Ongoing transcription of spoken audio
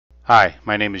Hi,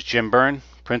 my name is Jim Byrne,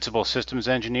 Principal Systems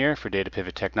Engineer for Data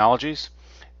Pivot Technologies.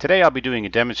 Today I'll be doing a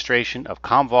demonstration of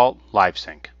Commvault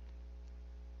LiveSync.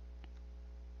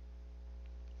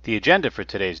 The agenda for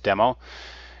today's demo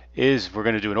is we're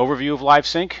going to do an overview of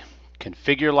LiveSync,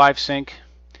 configure LiveSync,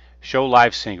 show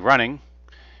LiveSync running,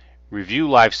 review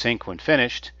LiveSync when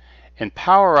finished, and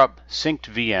power up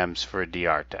synced VMs for a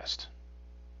DR test.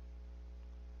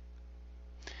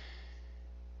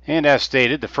 And as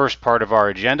stated, the first part of our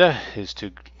agenda is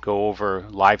to go over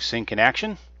LiveSync in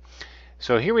action.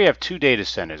 So here we have two data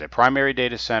centers, a primary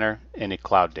data center and a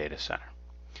cloud data center.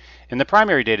 In the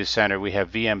primary data center, we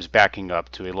have VMs backing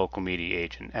up to a local media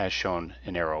agent, as shown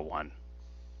in arrow 1.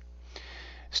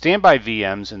 Standby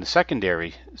VMs in the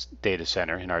secondary data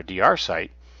center, in our DR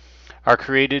site, are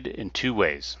created in two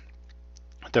ways.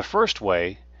 The first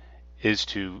way is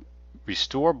to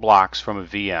restore blocks from a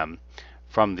VM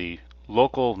from the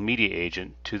local media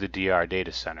agent to the DR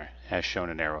data center, as shown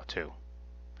in arrow 2.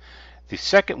 The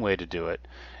second way to do it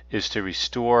is to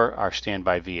restore our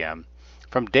standby VM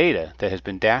from data that has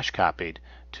been dash copied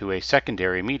to a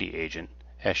secondary media agent,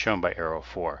 as shown by arrow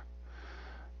 4.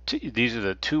 These are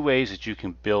the two ways that you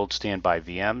can build standby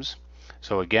VMs.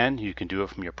 So again, you can do it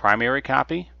from your primary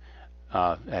copy,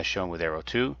 as shown with arrow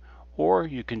 2, or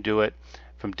you can do it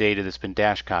from data that's been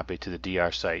dash copied to the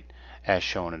DR site, as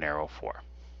shown in arrow 4.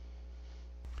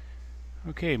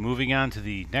 Okay, moving on to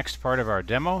the next part of our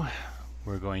demo,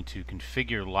 we're going to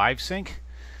configure LiveSync.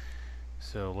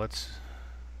 So let's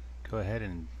go ahead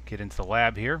and get into the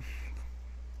lab here.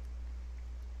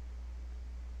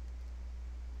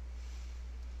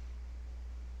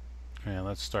 And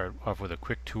let's start off with a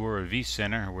quick tour of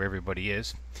vCenter, where everybody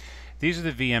is. These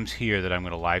are the VMs here that I'm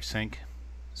going to LiveSync.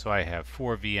 So I have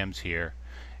 4 VMs here,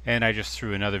 and I just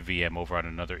threw another VM over on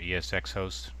another ESX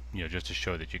host, just to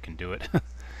show that you can do it.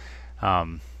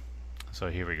 So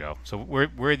here we go. So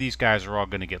where these guys are all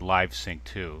going to get LiveSync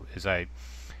to is I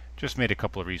just made a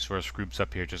couple of resource groups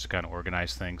up here just to kind of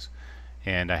organize things.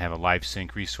 And I have a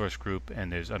LiveSync resource group,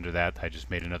 and there's under that I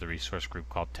just made another resource group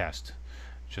called Test.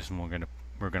 Just we're going to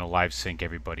LiveSync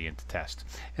everybody into Test.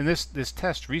 And this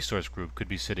Test resource group could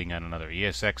be sitting on another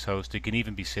ESX host. It can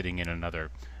even be sitting in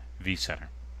another vCenter.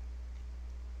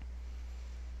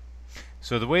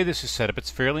 So the way this is set up, it's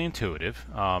fairly intuitive.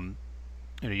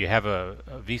 You have a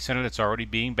vCenter that's already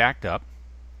being backed up,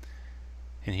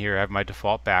 and here I have my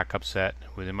default backup set.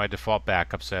 Within my default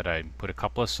backup set, I put a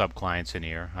couple of subclients in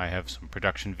here. I have some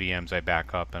production VMs I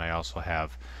back up, and I also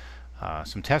have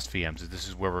some test VMs. This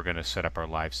is where we're going to set up our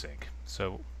LiveSync.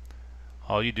 So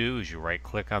all you do is you right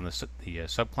click on the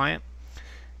subclient,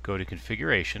 go to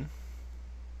configuration.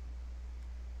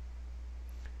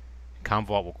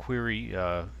 Commvault will query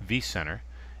vCenter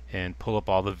and pull up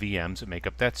all the VMs that make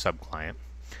up that subclient.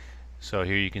 So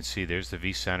here you can see there's the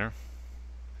vCenter.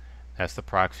 That's the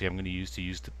proxy I'm going to use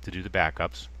to do the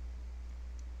backups.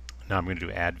 Now I'm going to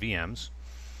do add VMs,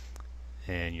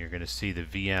 and you're going to see the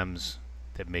VMs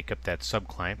that make up that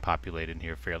subclient populate in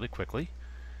here fairly quickly.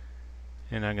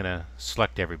 And I'm going to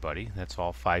select everybody. That's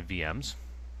all 5 VMs.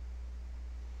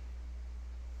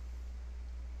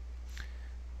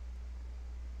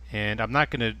 And I'm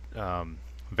not going to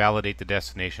validate the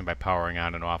destination by powering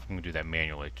on and off. I'm going to do that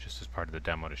manually just as part of the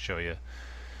demo to show you.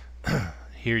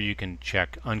 Here you can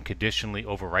check unconditionally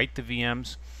overwrite the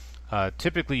VMs.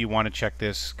 Typically you want to check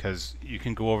this because you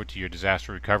can go over to your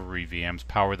disaster recovery VMs,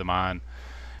 power them on.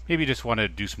 Maybe you just want to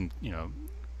do some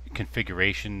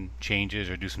configuration changes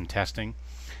or do some testing.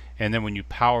 And then when you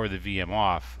power the VM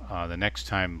off, the next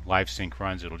time LiveSync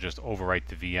runs, it'll just overwrite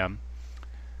the VM.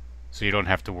 So you don't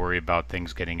have to worry about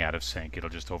things getting out of sync. It'll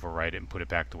just overwrite it and put it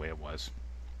back the way it was.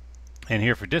 And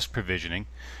here for disk provisioning,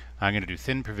 I'm going to do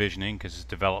thin provisioning because it's a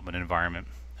development environment.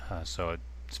 So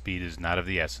speed is not of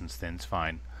the essence. Thin's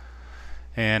fine.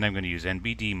 And I'm going to use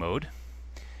NBD mode.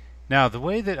 Now the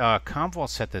way that Commvault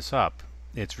set this up,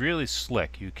 it's really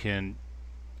slick. You can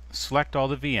select all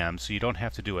the VMs so you don't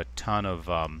have to do a ton of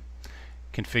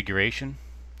configuration.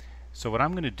 So what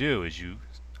I'm going to do is you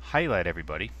highlight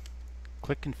everybody,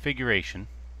 click configuration,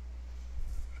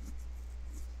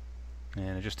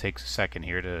 and it just takes a second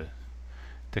here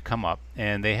to come up,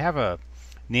 and they have a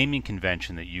naming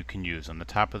convention that you can use on the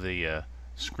top of the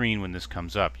screen. When this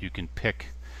comes up, you can pick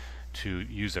to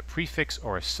use a prefix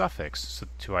or a suffix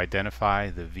to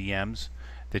identify the VMs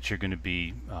that you're going to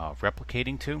be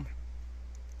replicating to.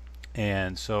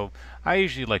 And so I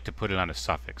usually like to put it on a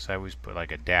suffix. I always put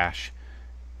like a dash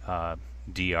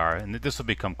DR, and this will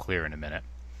become clear in a minute.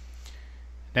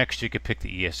 Next, you could pick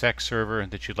the ESX server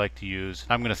that you'd like to use.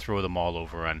 I'm going to throw them all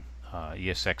over on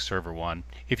ESX server 1.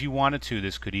 If you wanted to,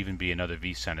 this could even be another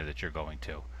vCenter that you're going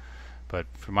to. But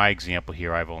for my example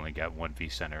here, I've only got one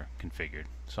vCenter configured.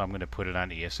 So I'm going to put it on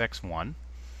ESX1,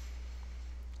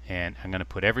 and I'm going to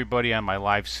put everybody on my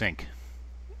live sync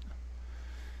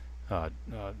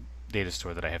data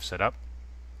store that I have set up.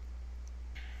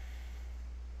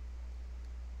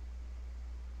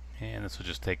 And this will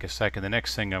just take a second. The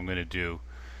next thing I'm going to do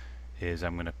is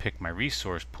I'm going to pick my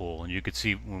resource pool, and you could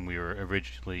see when we were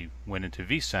originally went into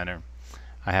vCenter,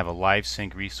 I have a live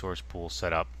sync resource pool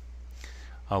set up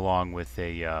along with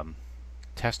a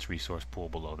test resource pool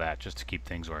below that, just to keep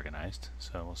things organized.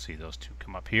 So we'll see those two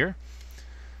come up here.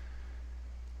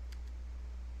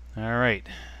 Alright,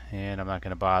 and I'm not going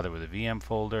to bother with a VM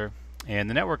folder. And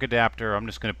the network adapter, I'm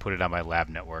just going to put it on my lab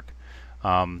network.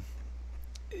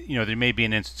 You know, there may be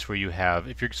an instance where you have,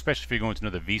 especially if you're going to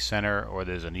another vCenter or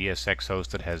there's an ESX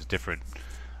host that has different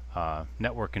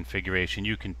network configuration,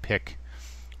 you can pick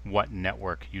what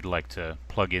network you'd like to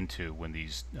plug into when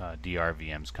these DR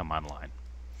VMs come online.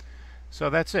 So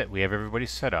that's it. We have everybody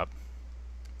set up.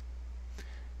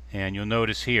 And you'll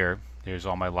notice here, there's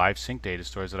all my live sync data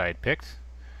stores that I had picked.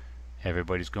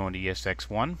 Everybody's going to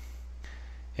ESX1.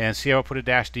 And see how I put a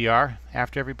 -dr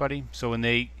after everybody? So when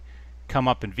they come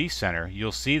up in vCenter,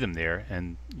 you'll see them there,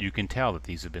 and you can tell that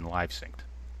these have been live synced.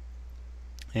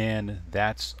 And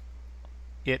that's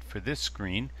it for this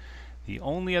screen. The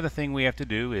only other thing we have to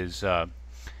do is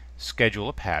schedule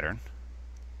a pattern.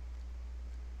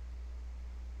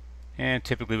 And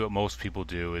typically what most people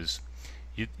do is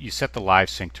you set the live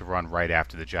sync to run right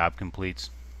after the job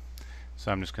completes.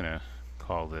 So I'm just going to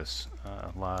call this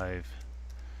live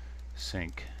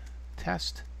sync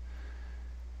test,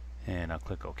 and I'll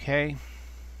click OK,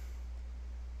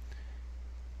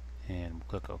 and we'll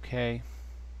click OK.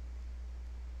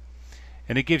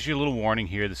 And it gives you a little warning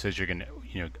here that says you're going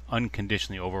to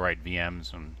unconditionally overwrite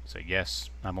VMs, and say yes,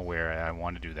 I'm aware, I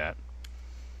want to do that.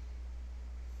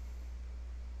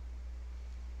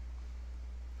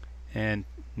 And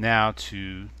now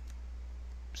to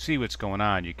see what's going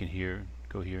on, you can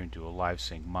go here and do a live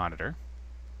sync monitor.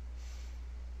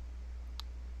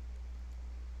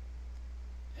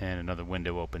 And another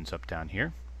window opens up down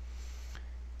here.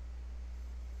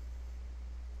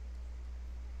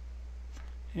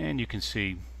 And you can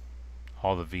see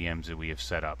all the VMs that we have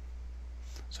set up.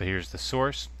 So here's the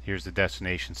source, here's the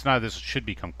destination. So now this should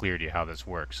become clear to you how this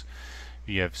works.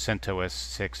 You have CentOS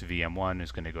 6 VM1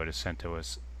 is going to go to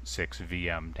CentOS 6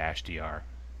 VM-DR,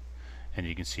 and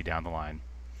you can see down the line.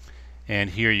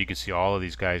 And here you can see all of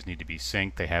these guys need to be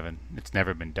synced. They haven't, it's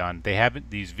never been done. They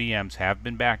haven't, these VMs have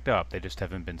been backed up, they just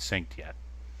haven't been synced yet.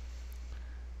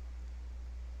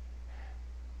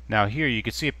 Now here you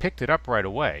can see it picked it up right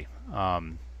away.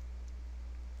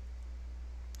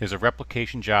 There's a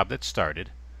replication job that started,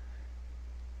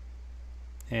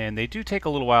 and they do take a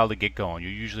little while to get going.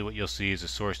 Usually what you'll see is the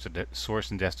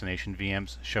source and destination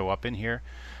VMs show up in here.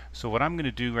 So what I'm going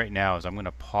to do right now is I'm going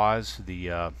to pause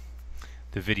the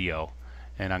video,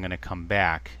 and I'm going to come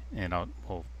back, and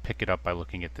we'll pick it up by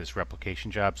looking at this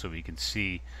replication job so we can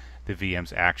see the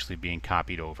VMs actually being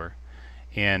copied over.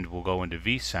 And we'll go into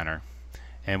vCenter,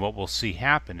 and what we'll see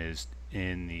happen is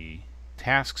in the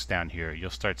tasks down here,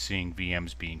 you'll start seeing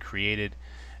VMs being created,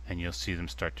 and you'll see them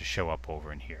start to show up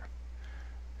over in here.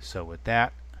 So with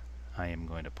that, I am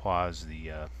going to pause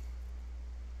the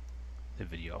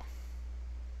video.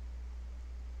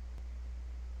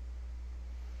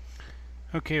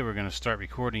 Okay, we're going to start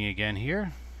recording again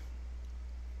here,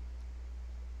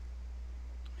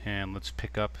 and let's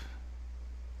pick up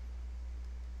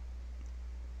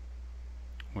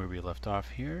where we left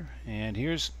off here. And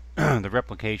here's the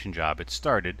replication job. It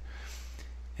started,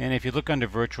 and if you look under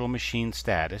virtual machine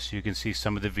status, you can see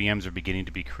some of the VMs are beginning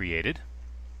to be created.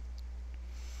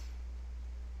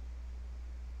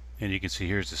 And you can see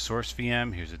here's the source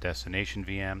VM, here's the destination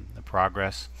VM, the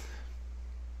progress.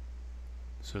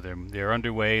 So they're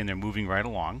underway and they're moving right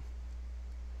along.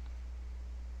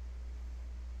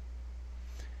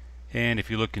 And if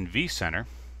you look in vCenter,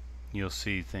 you'll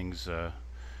see things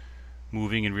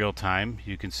moving in real time.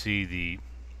 You can see the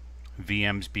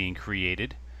VMs being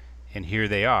created, and here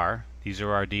they are. These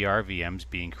are our DR VMs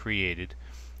being created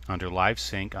under live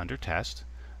sync, under test.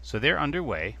 So they're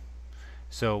underway.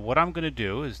 So what I'm going to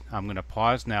do is I'm going to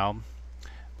pause now,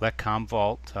 let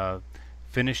Commvault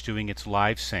finish doing its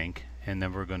live sync, and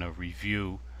then we're going to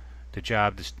review the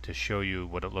job to show you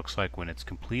what it looks like when it's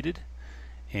completed.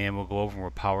 And we'll go over and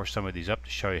we'll power some of these up to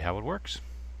show you how it works.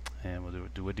 And we'll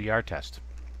do a DR test.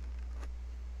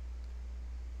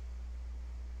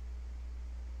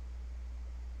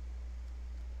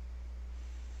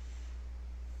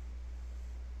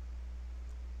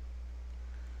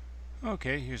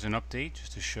 Okay, here's an update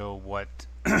just to show what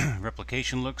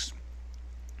replication looks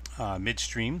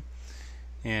midstream.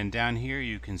 And down here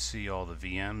you can see all the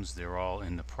VMs. They're all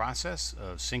in the process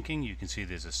of syncing. You can see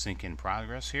there's a sync in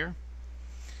progress here.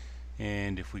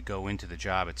 And if we go into the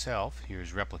job itself,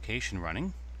 here's replication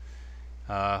running.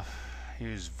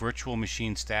 Here's virtual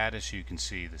machine status. You can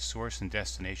see the source and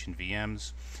destination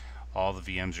VMs. All the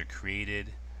VMs are created.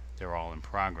 They're all in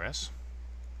progress.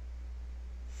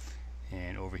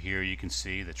 And over here you can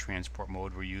see the transport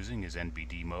mode we're using is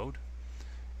NBD mode.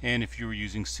 And if you were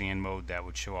using SAN mode, that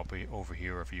would show up over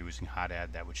here. Or if you're using hot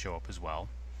add, that would show up as well.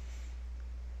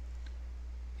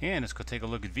 And let's go take a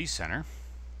look at vCenter.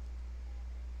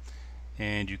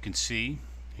 And you can see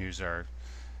here's our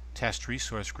test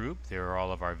resource group. There are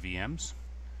all of our VMs.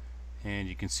 And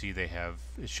you can see it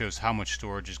shows how much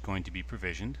storage is going to be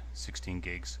provisioned, 16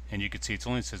 gigs. And you can see it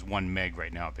only says 1 meg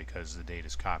right now because the data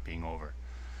is copying over.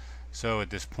 So at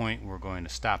this point we're going to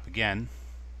stop again,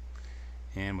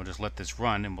 and we'll just let this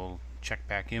run, and we'll check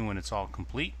back in when it's all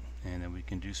complete, and then we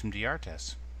can do some DR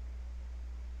tests.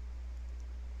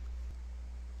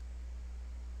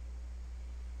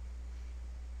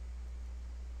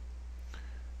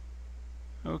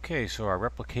 Okay, so our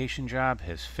replication job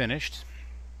has finished,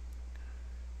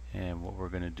 and what we're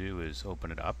going to do is open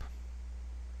it up.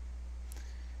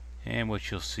 And what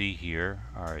you'll see here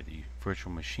are the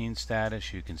virtual machine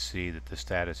status. You can see that the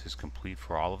status is complete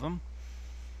for all of them.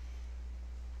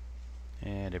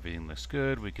 And everything looks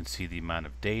good. We can see the amount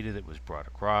of data that was brought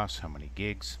across, how many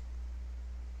gigs.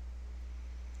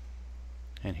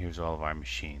 And here's all of our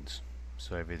machines.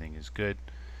 So everything is good.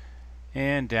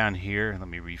 And down here, let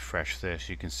me refresh this.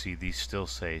 You can see these still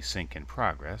say sync in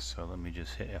progress. So let me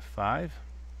just hit F5.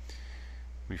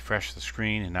 Refresh the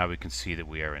screen, and now we can see that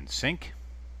we are in sync.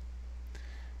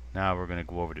 Now we're going to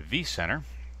go over to vCenter,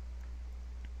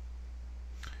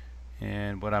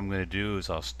 and what I'm going to do is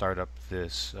I'll start up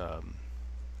this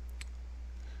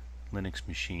Linux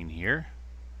machine here.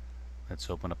 Let's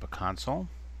open up a console.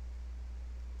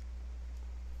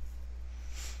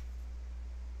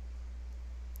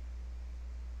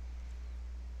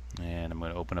 And I'm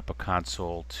going to open up a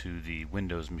console to the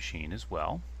Windows machine as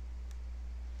well.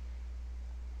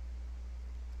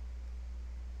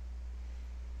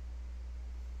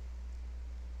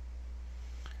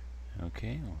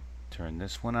 Okay, we'll turn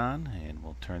this one on, and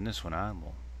we'll turn this one on.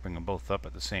 We'll bring them both up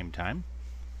at the same time.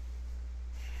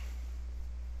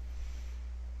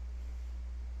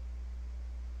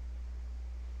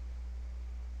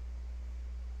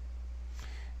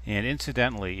 And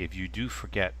incidentally, if you do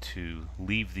forget to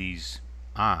leave these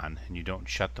on and you don't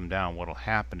shut them down, what will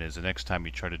happen is the next time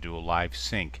you try to do a live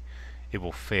sync, it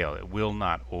will fail. It will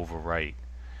not overwrite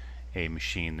a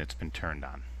machine that's been turned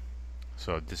on.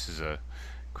 So this is a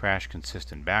crash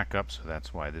consistent backup, so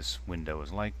that's why this window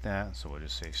is like that. So we'll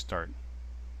just say start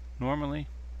normally,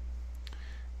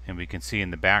 and we can see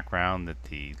in the background that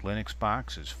the Linux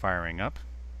box is firing up.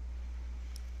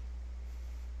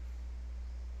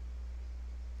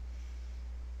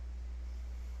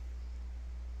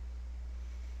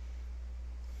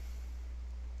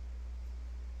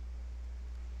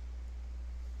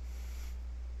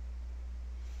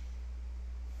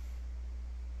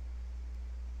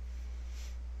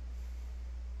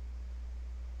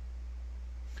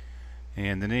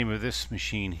 And the name of this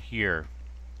machine here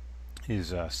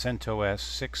is CentOS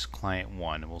 6 Client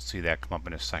 1. We'll see that come up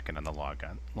in a second on the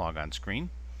logon screen.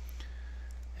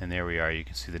 And there we are. You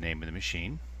can see the name of the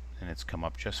machine, and it's come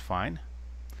up just fine.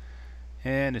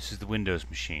 And this is the Windows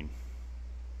machine.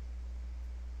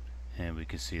 And we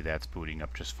can see that's booting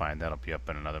up just fine. That'll be up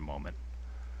in another moment.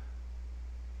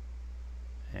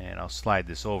 And I'll slide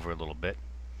this over a little bit.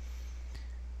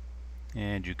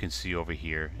 And you can see over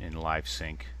here in live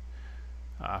sync,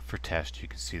 for test, you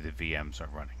can see the VMs are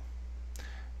running.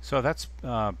 So that's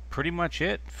pretty much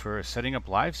it for setting up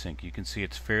live sync. You can see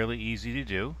it's fairly easy to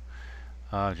do.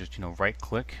 Just right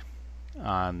click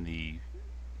on the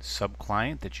sub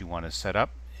client that you want to set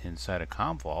up inside of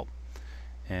Commvault,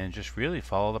 and just really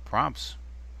follow the prompts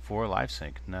for live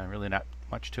sync. Really not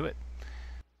much to it.